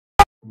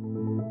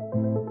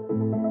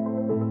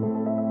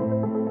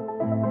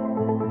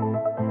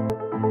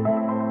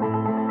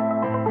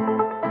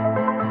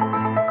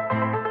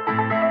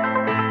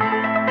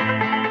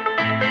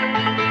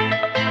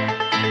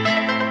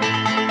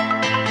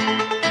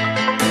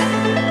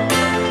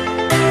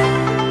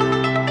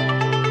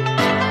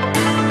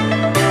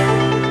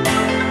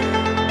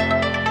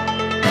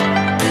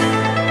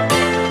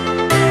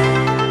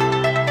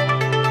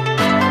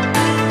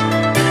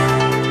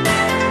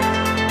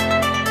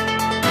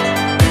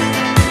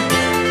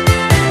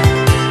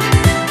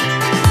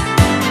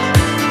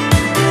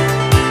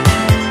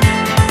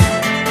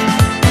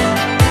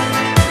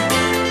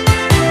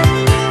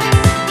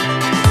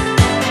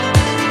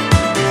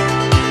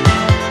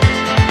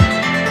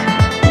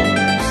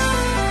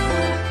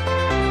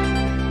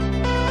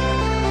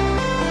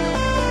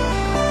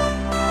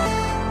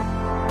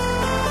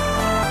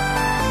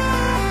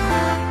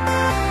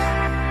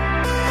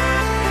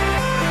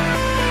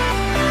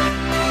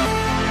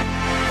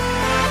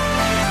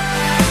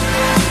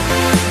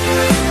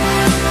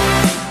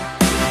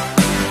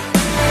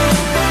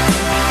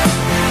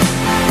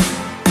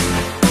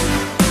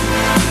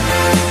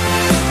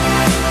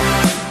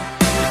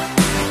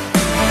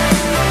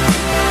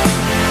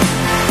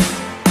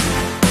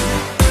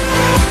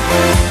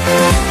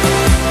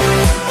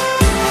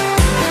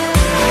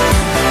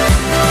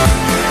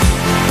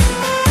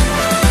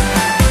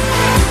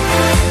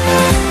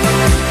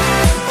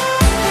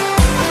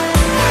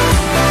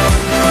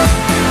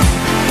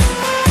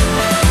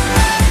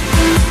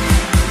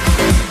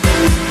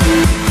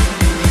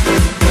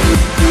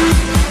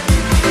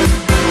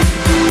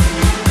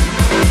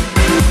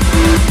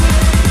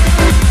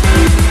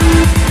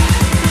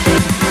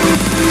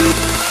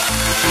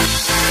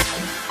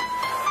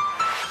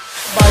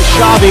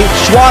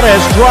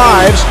Suarez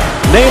drives.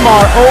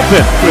 Neymar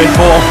open. Great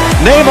ball.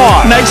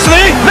 Neymar.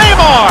 Nicely.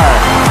 Neymar.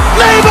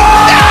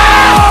 Neymar!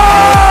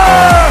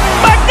 Yeah!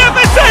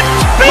 Magnificent!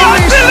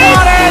 Beyond belief!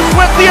 Suarez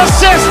with the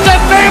assist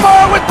and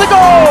Neymar with the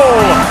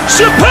goal!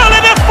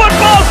 Superlative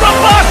football from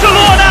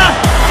Barcelona!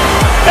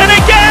 And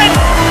again,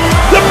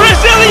 the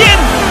Brazilian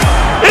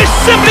is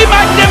simply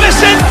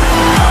magnificent!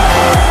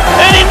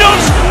 And he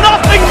knows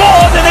nothing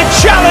more than a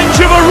challenge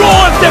of a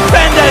row of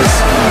defenders!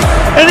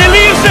 And he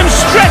leaves them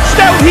stretched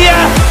out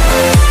here!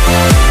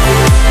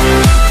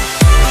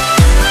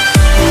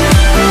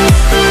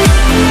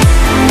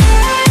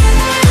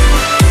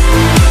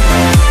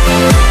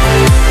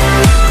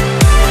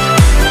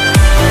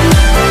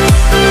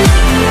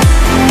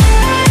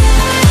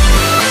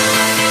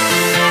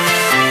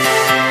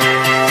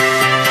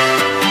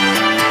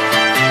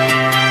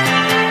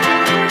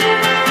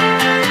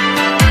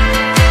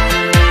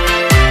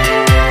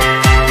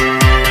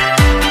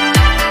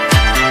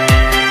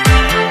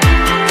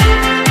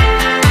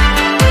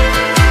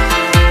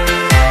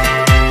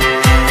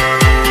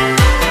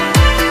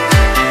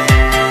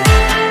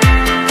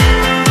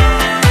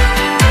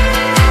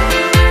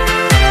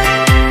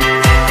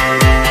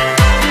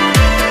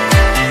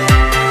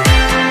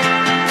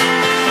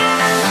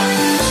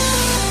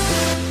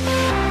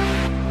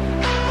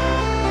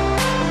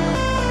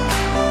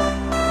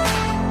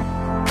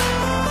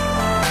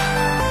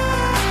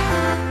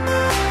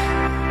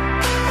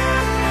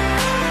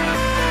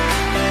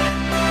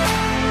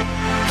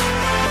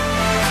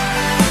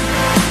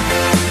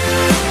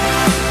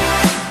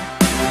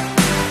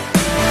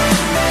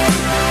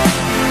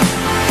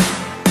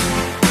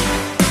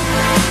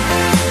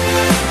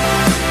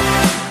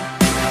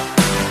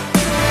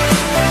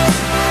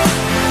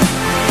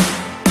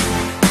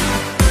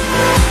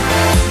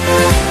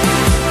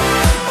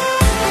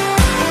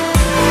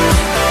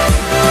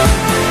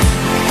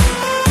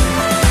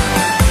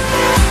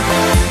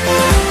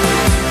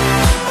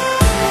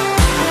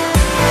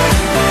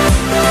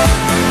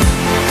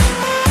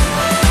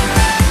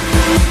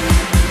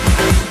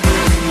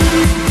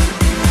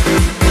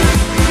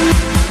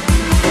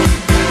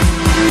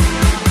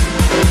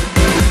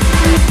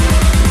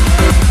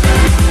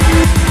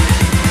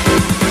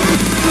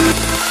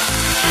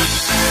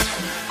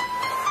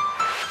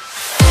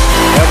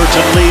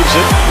 Leaves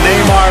it.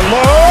 Neymar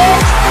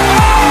looks.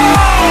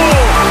 Oh!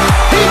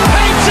 He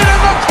paints it in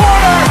the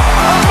corner.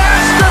 A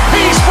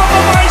masterpiece from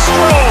the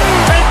maestro.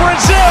 And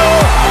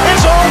Brazil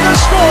is on the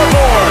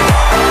scoreboard.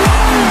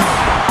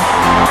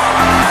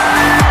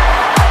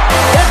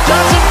 It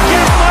doesn't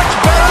get much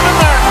better than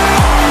that.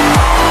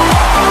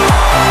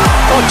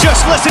 Oh,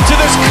 just listen to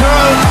this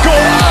crowd go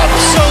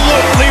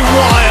absolutely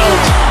wild.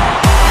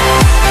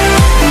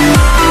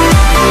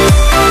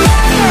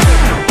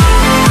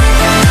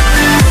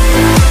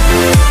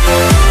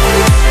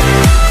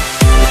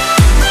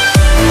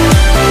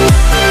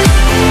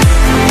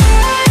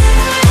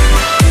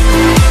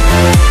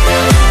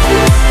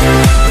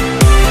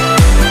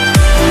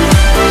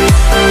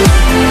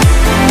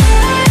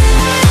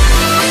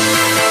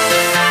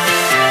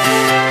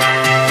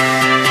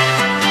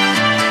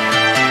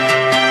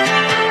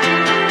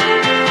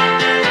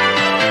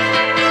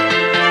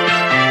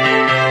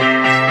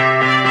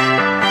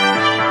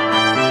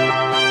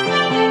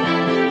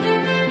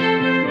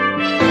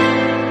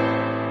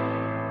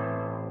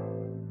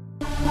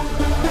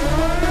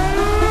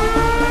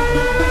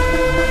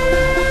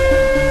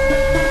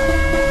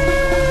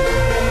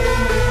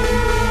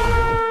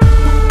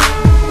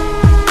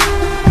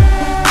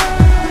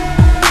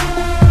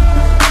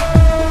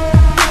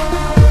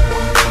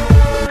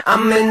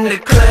 I'm in the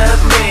club,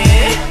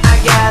 man. I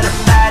got a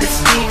body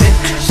steaming.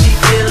 She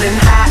feeling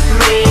hot,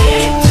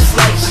 man. Just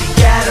like she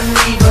got a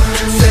fever.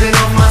 Setting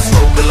off my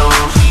smoke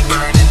alarm. She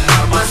burning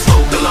up my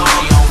smoke alarm.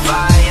 She on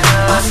fire.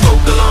 My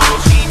smoke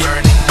alarm. She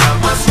burning up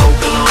my smoke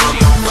alarm.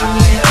 She on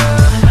fire.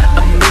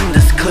 I'm in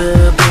this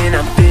club and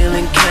I'm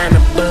feeling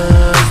kinda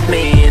buzzed,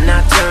 man.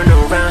 I turn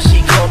around,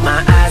 she caught my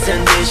eyes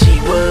and there she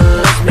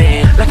was,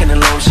 man. Like an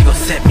alarm, she gon'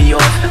 set me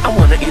off. I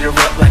wanna eat her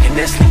up like a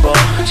Nestle bar.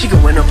 She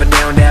going up and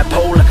down that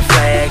pole like a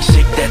flag.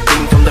 Shake that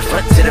thing from the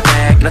front to the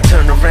back. Now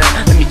turn around,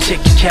 let me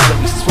check your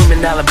calories.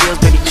 Swimming dollar bills,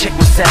 baby, check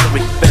my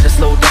salary. Better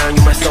slow down,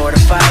 you might start a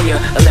fire.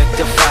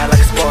 Electrify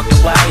like a spark the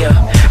wire.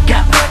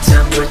 Got my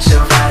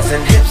temperature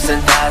rising, hips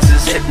and thighs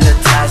is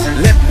hypnotizing.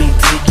 Let me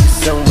take you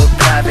somewhere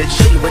private.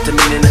 Show you what the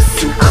meaning of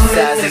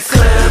supersize is.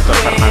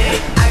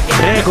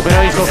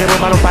 Recupera disco, que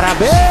buen balón para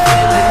Bale.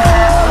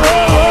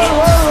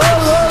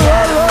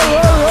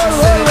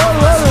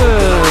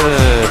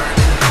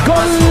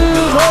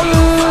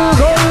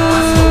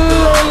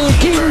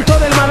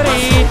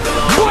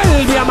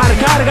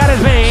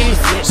 Gareth Bale.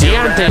 Si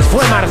antes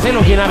fue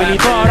Marcelo quien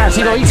habilitó, ahora ha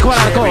sido Isco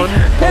Alarcón.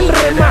 El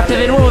remate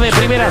de nuevo de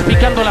primeras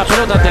picando la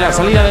pelota ante la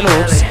salida de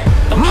Lux.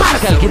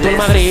 Marca el quinto el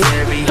Madrid.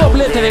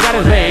 Doblete de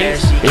Gareth Bale.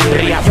 En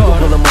Riazor.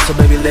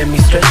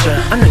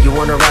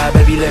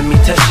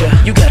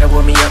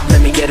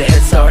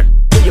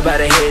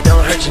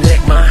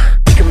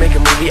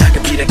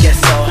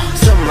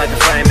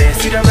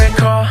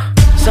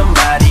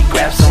 Somebody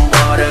grab some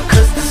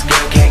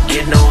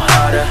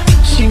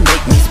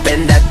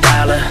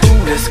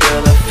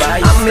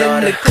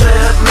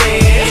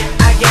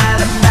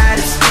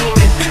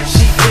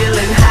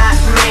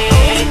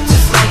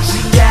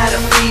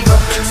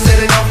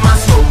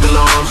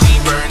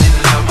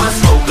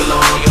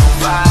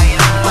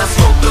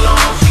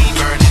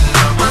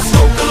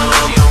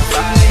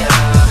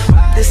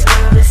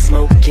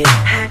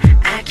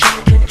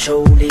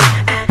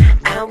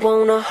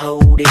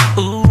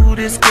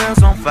this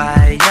girl's on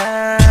fire.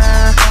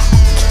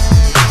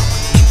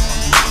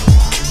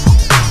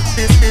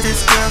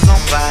 This girl's on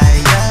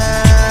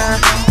fire.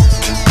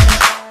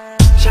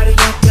 Shawty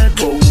got that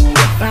bow,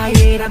 if I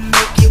hit I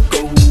make you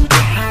go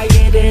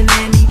higher than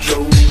any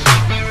drone.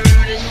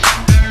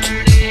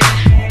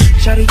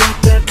 Shawty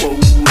got that bow,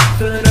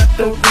 fill it up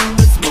the room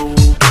with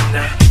smoke, and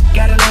I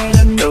gotta let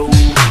her know.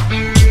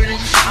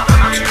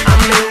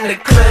 I'm in the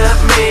club,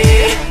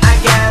 man, I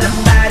got a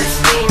body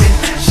steaming.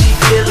 She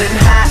feeling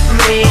hot,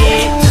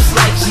 man, just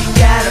like she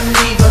got a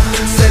fever.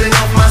 Setting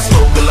off my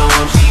smoke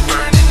alarm, she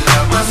burning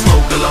up my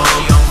smoke alarm.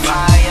 She on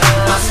fire,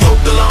 my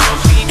smoke alarm,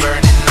 she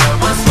burning up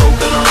my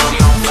smoke alarm. She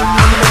on fire.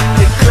 I'm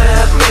in the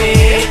club,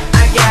 man,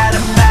 I got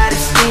a body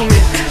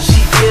steaming. She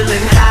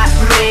feeling hot,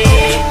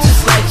 man,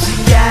 just like she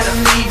got a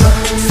fever.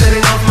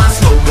 Setting off my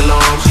smoke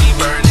alarm, she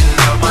burning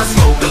up my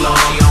smoke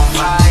alarm. She on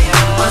fire,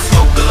 my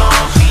smoke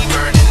alarm, she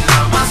burning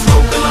up my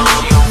smoke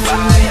alarm. She on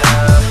fire.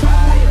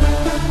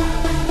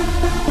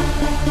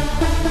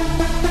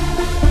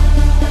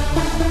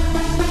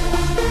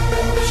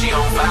 She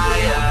on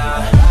fire.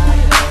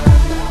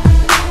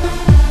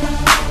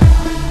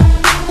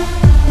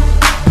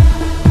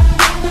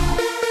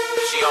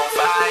 She on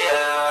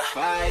fire.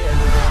 Fire.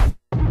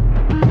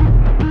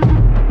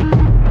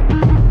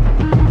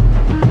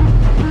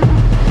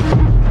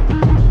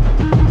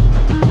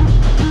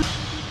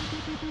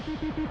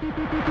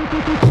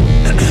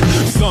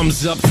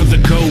 Thumbs up for the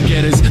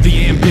go-getters,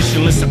 the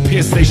ambitionless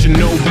appears they should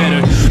know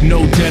better.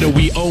 No debtor,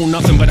 we owe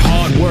nothing but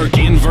hard work.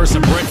 Inverse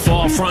of Brett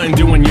Fall, frying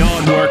doing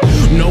yard work.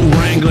 No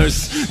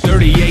Wranglers,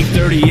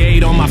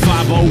 38 on my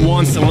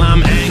 501, so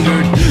I'm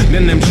angered.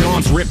 Then them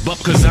jaunts rip up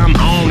cause I'm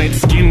on it.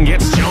 Skin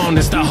gets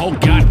jaundiced, the whole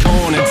got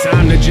cornered.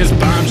 Time to just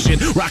bomb shit.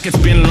 Rocket's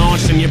been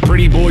launched and your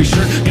pretty boy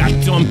shirt got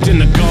dumped in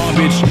the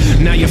garbage.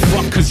 Now you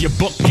fuck cause your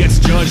book gets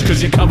judged,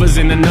 cause your cover's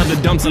in another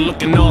dumpster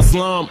looking all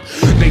slump.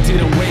 They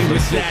did away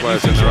with that. You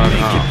think you'll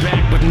make it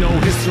back, but no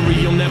history,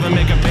 you'll never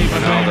make a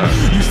paperback.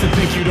 Used to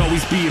think you'd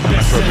always be a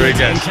best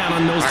Rodriguez.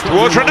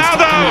 Towards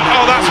Ronaldo!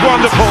 Oh, that's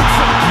wonderful.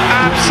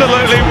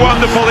 Absolutely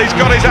wonderful. He's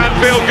got his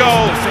Anfield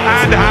goal.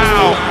 And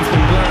how?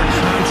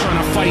 I'm trying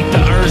to fight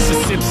the urge to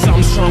sip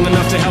something strong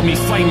enough to help me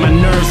fight my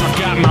nerves. I've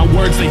got my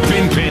words, they've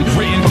been penned.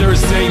 Written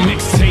Thursday,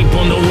 mixtape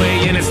on the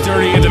way, and it's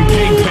dirtier than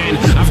Pigpen.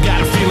 I've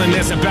got a feeling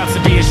there's about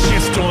to be a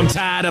shitstorm.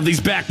 Tired of these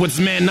backwoods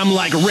men, I'm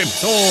like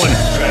ripped on.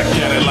 Back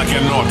at it like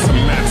an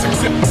automatic.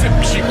 Zip, zip,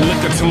 cheap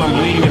liquor till I'm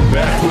leaning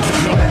backwards.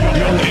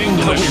 Young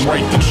English, we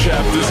write the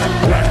chapters.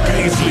 Black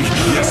Paisley,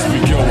 yes we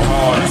go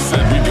hard. I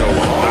said we go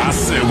hard. I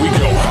said we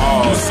go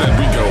hard. You said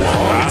we go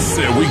hard. I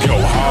said we go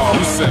hard.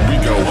 You said we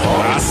go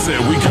hard. I said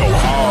we go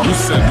hard. You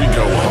said we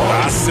go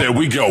hard. I said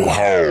we go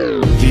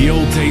hard. The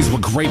old days were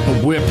great,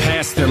 but we're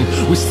past them.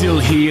 We're still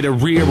here to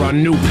rear our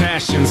new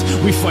passions.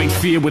 We fight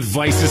fear with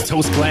vices,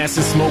 toast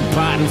glasses, smoke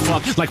pot and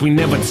fuck like we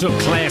never took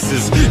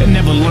classes and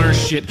never learned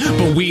shit.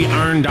 But we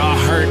earned our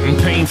hurt and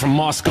pain from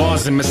our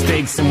scars and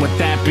mistakes. And with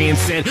that being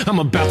said, I'm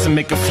about to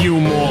make a few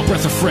more.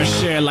 Breath of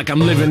fresh air like I'm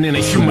living in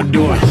a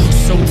humidor.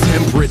 So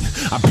temperate,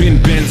 I've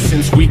been bent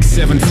since week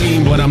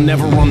 17, but I'm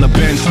never on the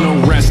bench.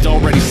 No rest,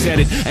 already said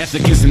it.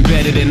 Ethic is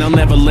embedded and I'll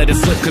never let it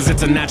slip cause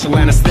it's a natural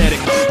anesthetic.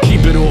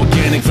 Keep it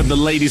organic for the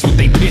ladies with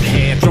they pit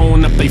hair,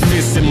 throwing up they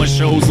fists in my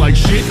shows like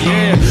shit,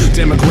 yeah.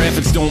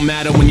 Demographics don't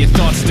matter when your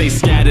thoughts stay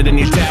scattered and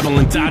you're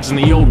dabbling, dodging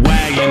the old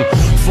wagon.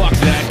 Fuck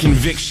that,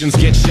 convictions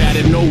get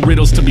shattered, no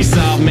riddles to be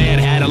solved. Mad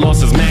Hatter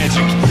lost his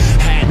magic.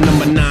 Hat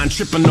number 9,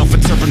 tripping off a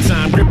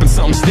turpentine, gripping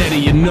something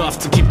steady enough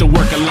to keep the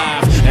work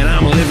alive. And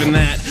I'm living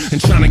that and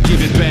trying to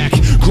give it back.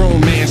 Grown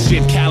man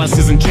shit,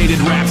 calluses and jaded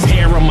raps,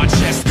 hair on my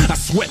chest. I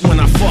sweat when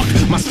I fuck.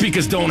 My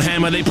speakers don't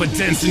hammer, they put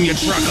dents in your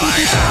truck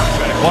like.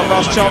 One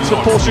last chance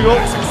for Portugal.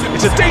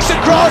 It's a decent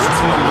cross,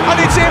 and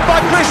it's in by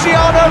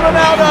Cristiano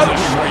Ronaldo.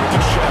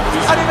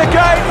 And in a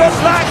game that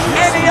lacked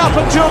any up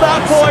until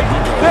that point,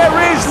 there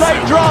is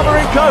late drama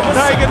in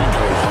Copenhagen.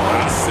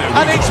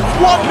 And it's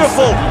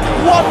wonderful,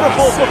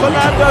 wonderful for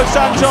Fernando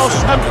Santos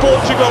and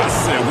Portugal.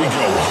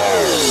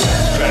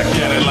 Back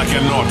at it like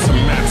an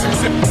automatic.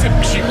 Zip, zip,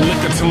 cheap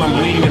liquor till I'm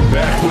leaning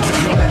backwards.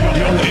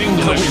 Young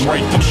English, we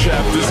write the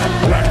chapters.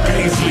 Black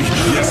Paisley,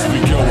 yes we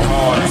go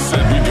hard. You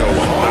said we go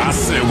hard. I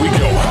said we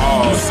go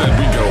hard. You said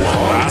we go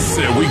hard. I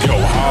said we go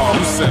hard.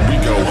 You said we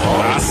go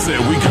hard. I said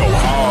we go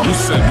hard. You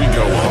said we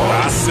go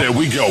hard. I said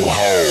we go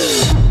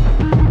hard.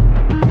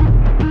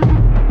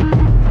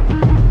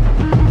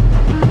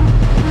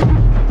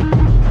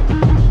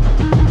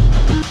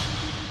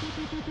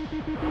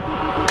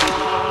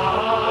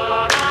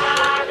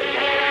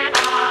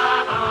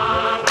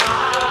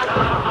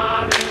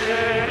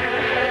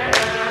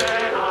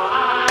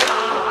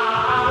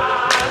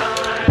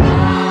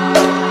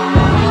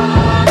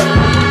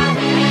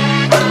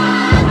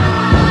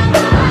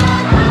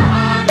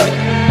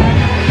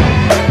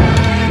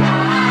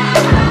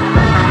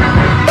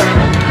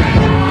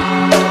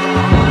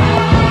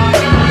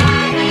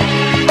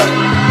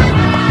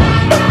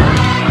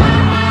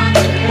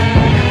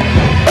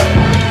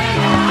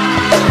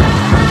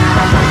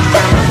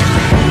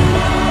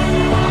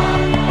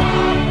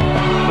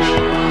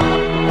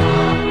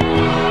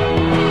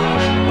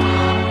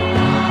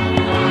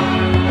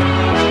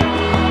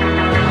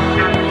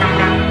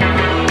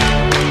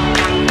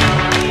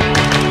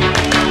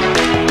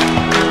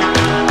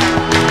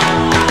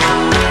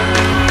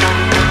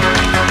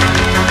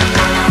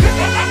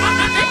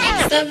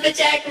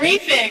 Lumberjack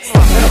Remix.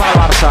 Para el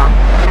Barça.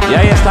 Y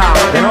ahí está,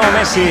 de nuevo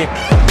Messi,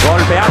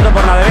 golpeando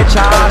por la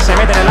derecha, se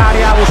mete en el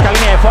área, busca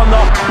línea de fondo,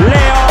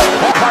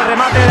 Leo, ojo al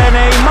remate de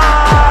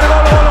Neymar,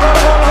 gol, gol, gol,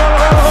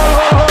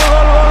 gol, gol,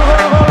 gol, gol, gol,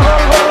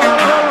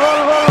 gol,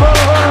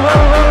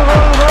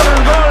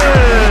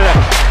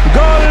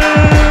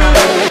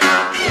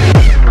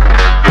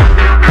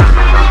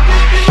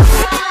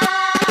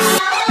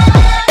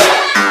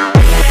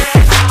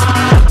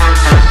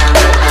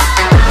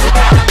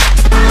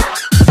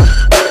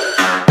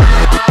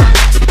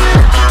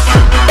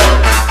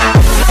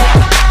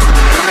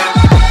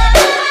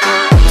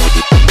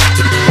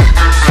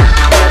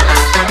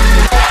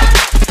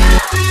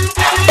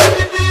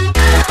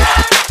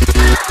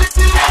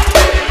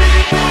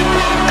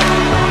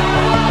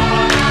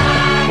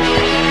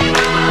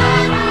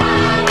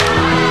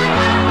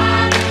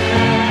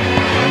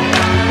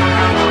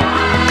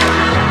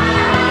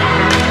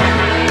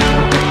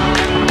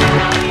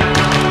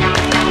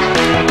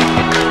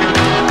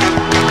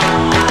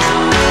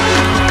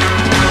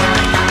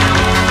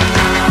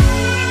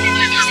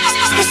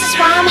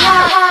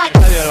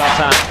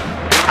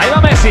 Ahí va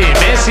Messi,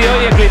 Messi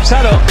hoy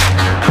eclipsado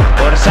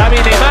por Xavi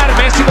Neymar,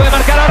 Messi puede